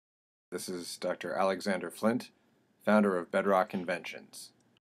This is Dr. Alexander Flint, founder of Bedrock Inventions.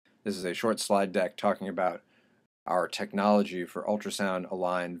 This is a short slide deck talking about our technology for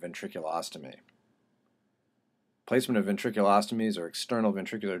ultrasound-aligned ventriculostomy. Placement of ventriculostomies, or external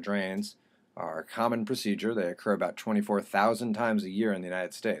ventricular drains, are a common procedure. They occur about 24,000 times a year in the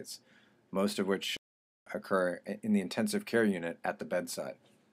United States, most of which occur in the intensive care unit at the bedside.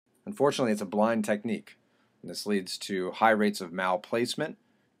 Unfortunately, it's a blind technique, and this leads to high rates of malplacement,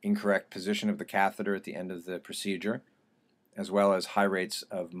 incorrect position of the catheter at the end of the procedure, as well as high rates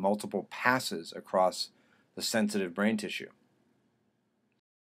of multiple passes across the sensitive brain tissue.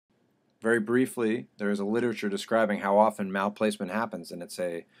 Very briefly, there is a literature describing how often malplacement happens, and it's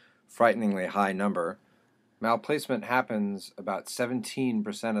a frighteningly high number. Malplacement happens about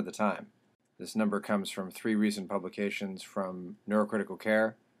 17% of the time. This number comes from 3 recent publications from Neurocritical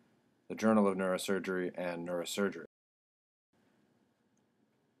Care, the Journal of Neurosurgery, and Neurosurgery.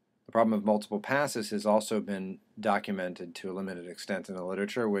 The problem of multiple passes has also been documented to a limited extent in the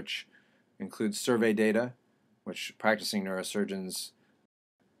literature, which includes survey data, which practicing neurosurgeons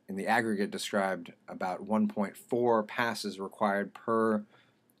in the aggregate described about 1.4 passes required per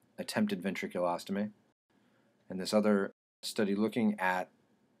attempted ventriculostomy. And this other study looking at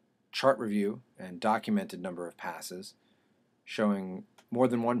chart review and documented number of passes, showing more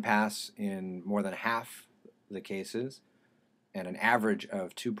than 1 pass in more than half the cases, and an average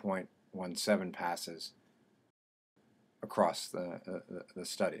of 2.17 passes across the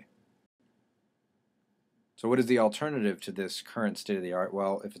study. So what is the alternative to this current state-of-the-art?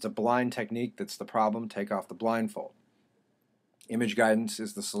 Well, if it's a blind technique that's the problem, take off the blindfold. Image guidance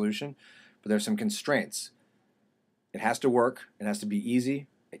is the solution, but there's some constraints. It has to work, it has to be easy,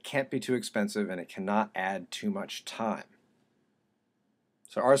 it can't be too expensive, and it cannot add too much time.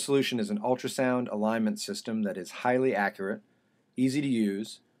 So our solution is an ultrasound alignment system that is highly accurate, easy to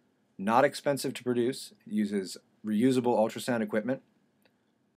use, not expensive to produce. It uses reusable ultrasound equipment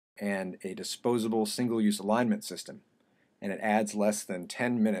and a disposable single-use alignment system, and it adds less than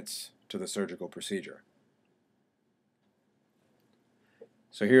 10 minutes to the surgical procedure.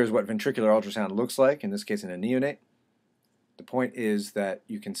 So here's what ventricular ultrasound looks like, in this case in a neonate. The point is that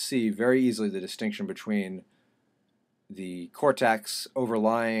you can see very easily the distinction between the cortex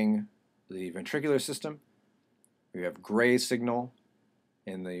overlying the ventricular system. We have gray signal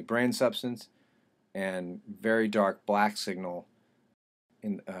in the brain substance and very dark black signal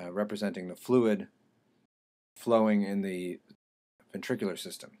in representing the fluid flowing in the ventricular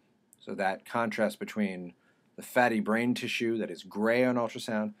system. So that contrast between the fatty brain tissue that is gray on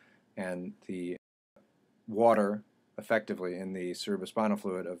ultrasound and the water effectively in the cerebrospinal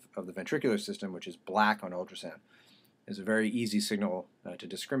fluid of the ventricular system, which is black on ultrasound, is a very easy signal to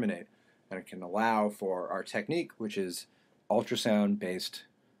discriminate. And it can allow for our technique, which is ultrasound-based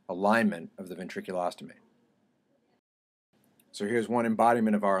alignment of the ventriculostomy. So here's one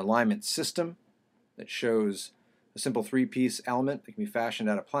embodiment of our alignment system that shows a simple 3-piece element that can be fashioned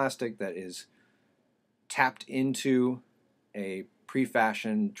out of plastic that is tapped into a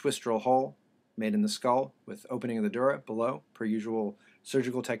pre-fashioned twist drill hole made in the skull with opening of the dura below, per usual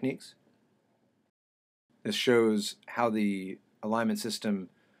surgical techniques. This shows how the alignment system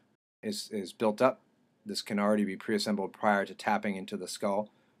is built up. This can already be pre-assembled prior to tapping into the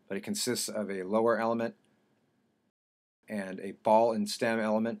skull, but it consists of a lower element and a ball and stem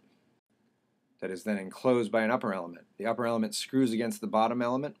element that is then enclosed by an upper element. The upper element screws against the bottom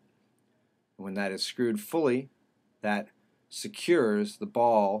element. When that is screwed fully, that secures the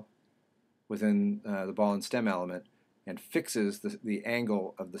ball within the ball and stem element and fixes the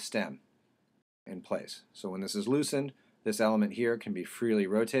angle of the stem in place. So when this is loosened, this element here can be freely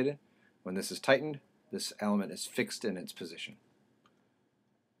rotated. When this is tightened, this element is fixed in its position.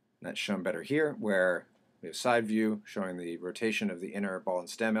 And that's shown better here, where we have side view showing the rotation of the inner ball and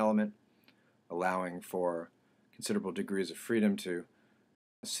stem element, allowing for considerable degrees of freedom to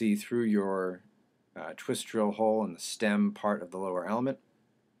see through your twist drill hole in the stem part of the lower element.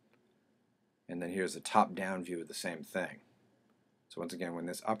 And then here's the top-down view of the same thing. So once again, when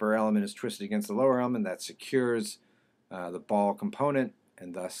this upper element is twisted against the lower element, that secures the ball component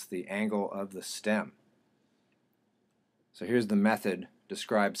and thus the angle of the stem. So here's the method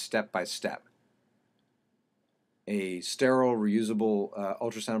described step by step. A sterile reusable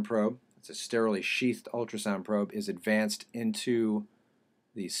ultrasound probe, it's a sterilely sheathed ultrasound probe, is advanced into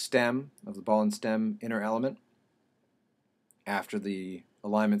the stem of the ball and stem inner element after the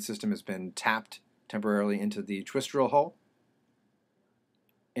alignment system has been tapped temporarily into the twist drill hole.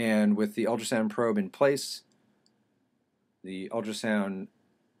 And with the ultrasound probe in place, the ultrasound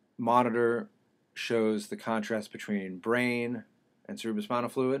monitor shows the contrast between brain and cerebrospinal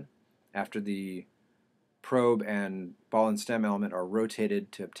fluid, after the probe and ball and stem element are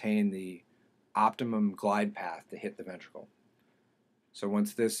rotated to obtain the optimum glide path to hit the ventricle. So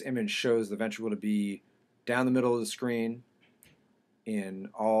once this image shows the ventricle to be down the middle of the screen in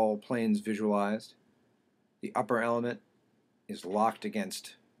all planes visualized, the upper element is locked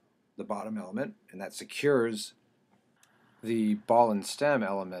against the bottom element, and that secures the ball and stem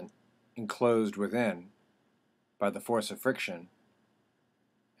element enclosed within by the force of friction,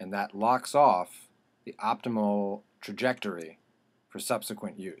 and that locks off the optimal trajectory for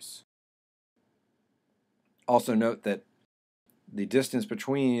subsequent use. Also note that the distance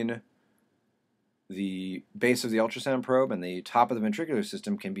between the base of the ultrasound probe and the top of the ventricular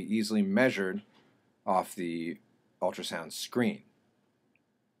system can be easily measured off the ultrasound screen.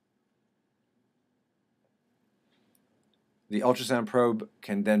 The ultrasound probe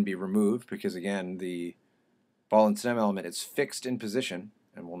can then be removed because, again, the ball and stem element is fixed in position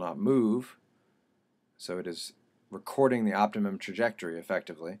and will not move, so it is recording the optimum trajectory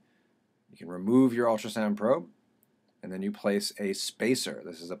effectively. You can remove your ultrasound probe, and then you place a spacer.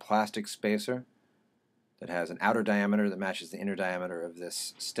 This is a plastic spacer that has an outer diameter that matches the inner diameter of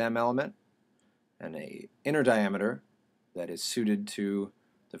this stem element, and an inner diameter that is suited to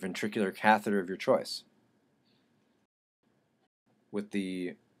the ventricular catheter of your choice. With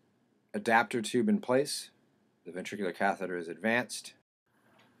the adapter tube in place, the ventricular catheter is advanced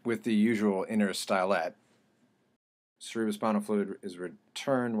with the usual inner stylet. Cerebrospinal fluid is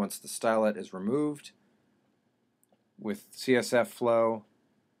returned once the stylet is removed. With CSF flow,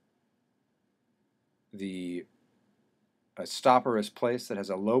 a stopper is placed that has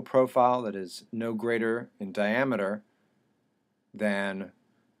a low profile that is no greater in diameter than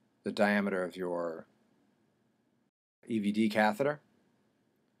the diameter of your EVD catheter,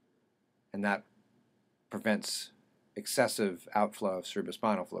 and that prevents excessive outflow of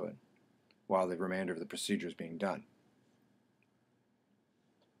cerebrospinal fluid while the remainder of the procedure is being done.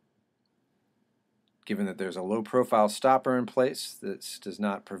 Given that there's a low profile stopper in place, this does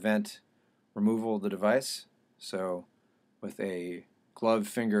not prevent removal of the device, so with a glove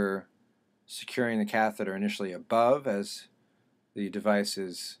finger securing the catheter initially above as the device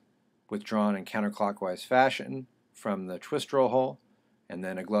is withdrawn in counterclockwise fashion from the twist roll hole, and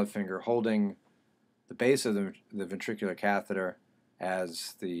then a glove finger holding the base of the ventricular catheter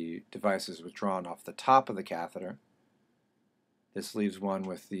as the device is withdrawn off the top of the catheter. This leaves one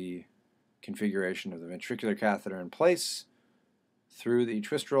with the configuration of the ventricular catheter in place through the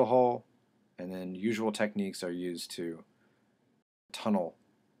twist roll hole, and then usual techniques are used to tunnel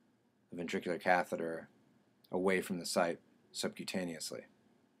the ventricular catheter away from the site subcutaneously.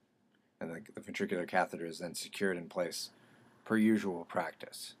 And the ventricular catheter is then secured in place per usual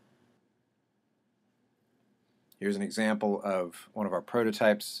practice. Here's an example of one of our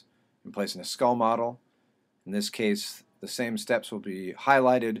prototypes in place in a skull model. In this case, the same steps will be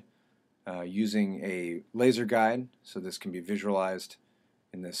highlighted using a laser guide, so this can be visualized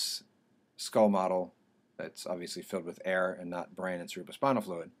in this skull model that's obviously filled with air and not brain and cerebrospinal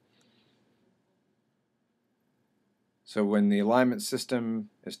fluid. So when the alignment system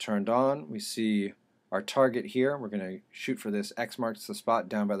is turned on, we see our target here. We're going to shoot for this X marks the spot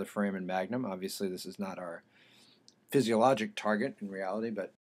down by the foramen magnum. Obviously this is not our physiologic target in reality,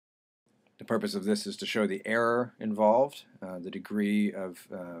 but the purpose of this is to show the error involved, the degree of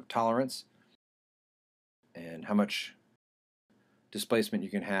tolerance, and how much displacement you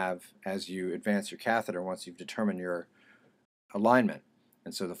can have as you advance your catheter once you've determined your alignment.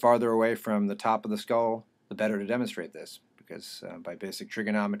 And so the farther away from the top of the skull, the better to demonstrate this, because by basic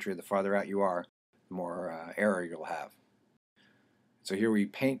trigonometry, the farther out you are, the more error you'll have. So here we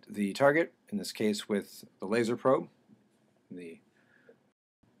paint the target, in this case with the laser probe. The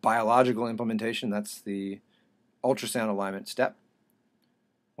biological implementation, that's the ultrasound alignment step.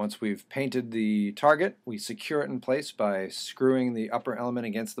 Once we've painted the target, we secure it in place by screwing the upper element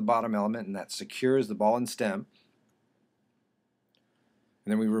against the bottom element, and that secures the ball and stem.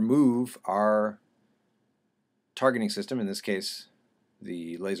 And then we remove our targeting system, in this case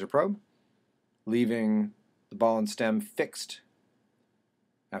the laser probe, leaving the ball and stem fixed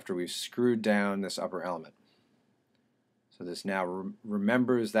after we've screwed down this upper element. So this now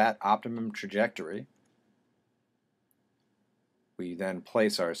remembers that optimum trajectory. We then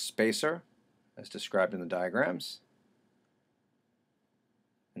place our spacer as described in the diagrams,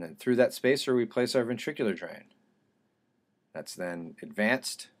 and then through that spacer we place our ventricular drain. That's then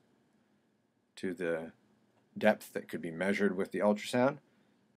advanced to the depth that could be measured with the ultrasound,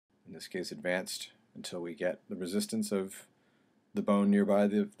 in this case advanced until we get the resistance of the bone nearby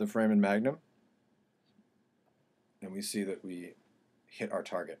the foramen magnum, and we see that we hit our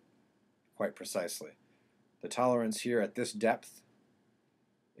target. quite precisely. The tolerance here at this depth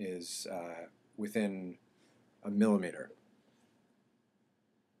is within a millimeter.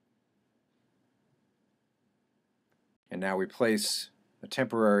 And now we place a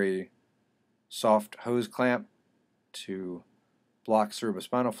temporary soft hose clamp to block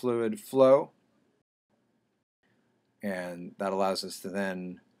cerebrospinal fluid flow, and that allows us to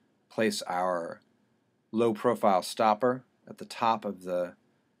then place our low profile stopper at the top of the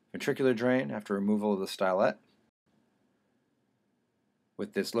ventricular drain after removal of the stylet.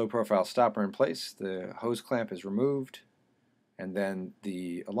 With this low profile stopper in place, the hose clamp is removed, and then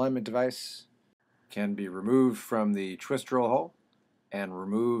the alignment device can be removed from the twist drill hole and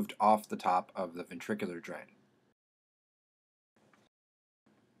removed off the top of the ventricular drain.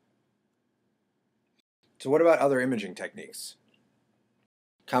 So what about other imaging techniques?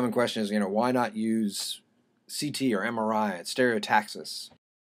 Common question is, why not use CT or MRI and stereotaxis,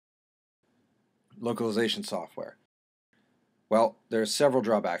 localization software? Well, there are several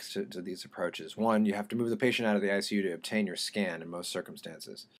drawbacks to these approaches. One, you have to move the patient out of the ICU to obtain your scan in most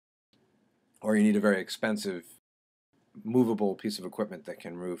circumstances. Or you need a very expensive, movable piece of equipment that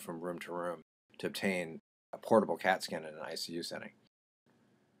can move from room to room to obtain a portable CAT scan in an ICU setting.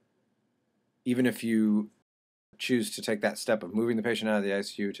 Even if you choose to take that step of moving the patient out of the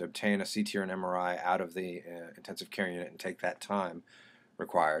ICU to obtain a CT or an MRI out of the intensive care unit and take that time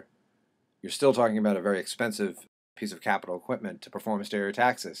required, you're still talking about a very expensive piece of capital equipment to perform a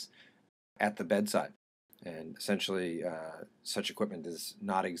stereotaxis at the bedside. And essentially, such equipment does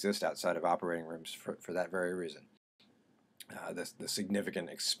not exist outside of operating rooms for that very reason. The significant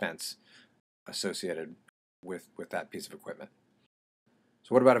expense associated with that piece of equipment.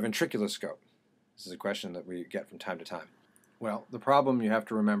 So what about a ventriculoscope? This is a question that we get from time to time. Well, the problem you have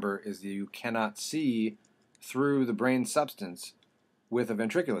to remember is that you cannot see through the brain substance with a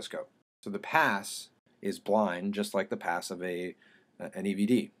ventriculoscope. So the pass is blind, just like the pass of an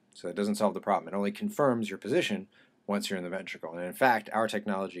EVD. So it doesn't solve the problem. It only confirms your position once you're in the ventricle. And in fact, our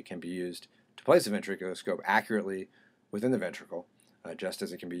technology can be used to place a ventriculoscope accurately within the ventricle, just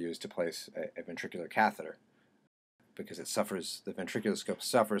as it can be used to place a ventricular catheter, because the ventriculoscope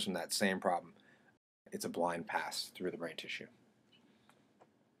suffers from that same problem. It's a blind pass through the brain tissue.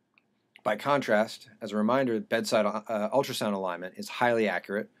 By contrast, as a reminder, bedside ultrasound alignment is highly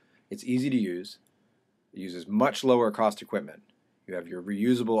accurate. It's easy to use. It uses much lower cost equipment. You have your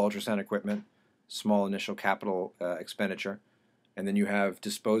reusable ultrasound equipment, small initial capital expenditure, and then you have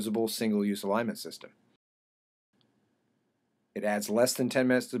disposable single-use alignment system. It adds less than 10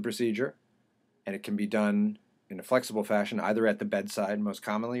 minutes to the procedure, and it can be done in a flexible fashion, either at the bedside most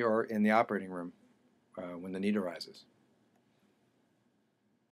commonly or in the operating room when the need arises.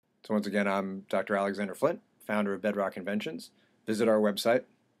 So once again, I'm Dr. Alexander Flint, founder of Bedrock Inventions. Visit our website,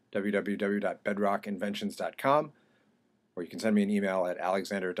 www.bedrockinventions.com, or you can send me an email at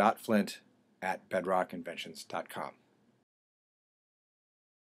alexander.flint@bedrockinventions.com.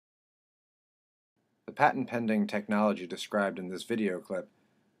 The patent-pending technology described in this video clip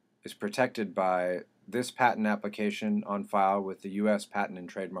is protected by this patent application on file with the U.S. Patent and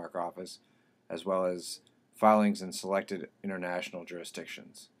Trademark Office, as well as filings in selected international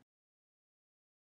jurisdictions.